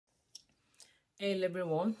Hey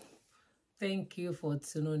everyone, thank you for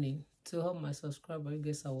tuning in. To all my subscribers, you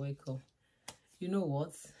guys are welcome. You know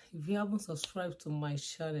what? If you haven't subscribed to my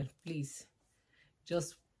channel, please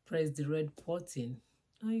just press the red button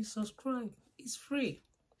and you subscribe. It's free.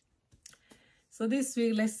 So this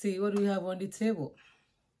week, let's see what we have on the table.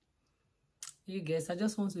 You guys, I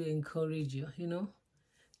just want to encourage you,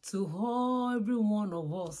 to all every one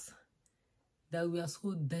of us that we are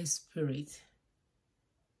so desperate.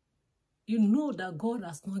 You know that God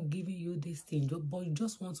has not given you this thing, but you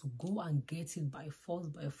just want to go and get it by force,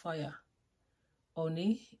 by fire.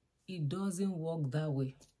 Honey, it doesn't work that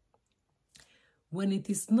way. When it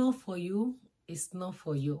is not for you, it's not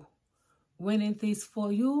for you. When it is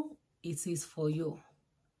for you, it is for you.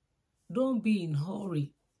 Don't be in a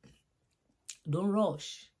hurry. Don't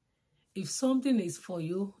rush. If something is for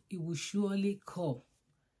you, it will surely come.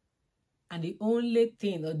 And the only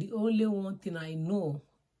thing, or the only one thing I know,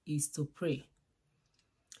 is to pray.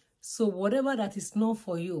 So whatever that is not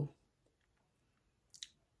for you,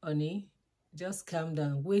 honey, just calm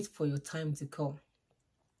down. Wait for your time to come.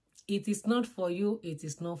 It is not for you. It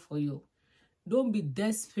is not for you. Don't be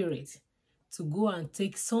desperate to go and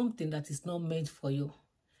take something that is not meant for you.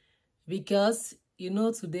 Because you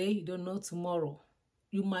know today, you don't know tomorrow.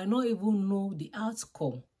 You might not even know the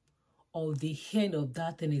outcome of the end of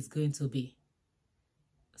that thing is going to be.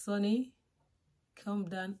 Sonny, calm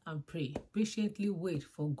down and pray. Patiently wait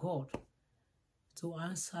for God to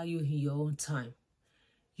answer you in your own time.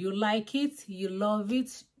 You like it, you love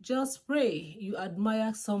it, just pray. You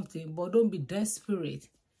admire something, but don't be desperate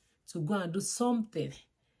to go and do something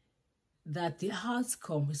that the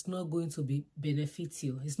outcome is not going to be benefit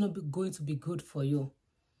you. It's not going to be good for you.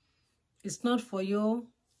 It's not for you.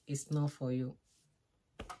 It's not for you.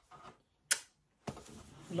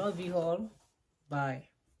 Love you all. Bye.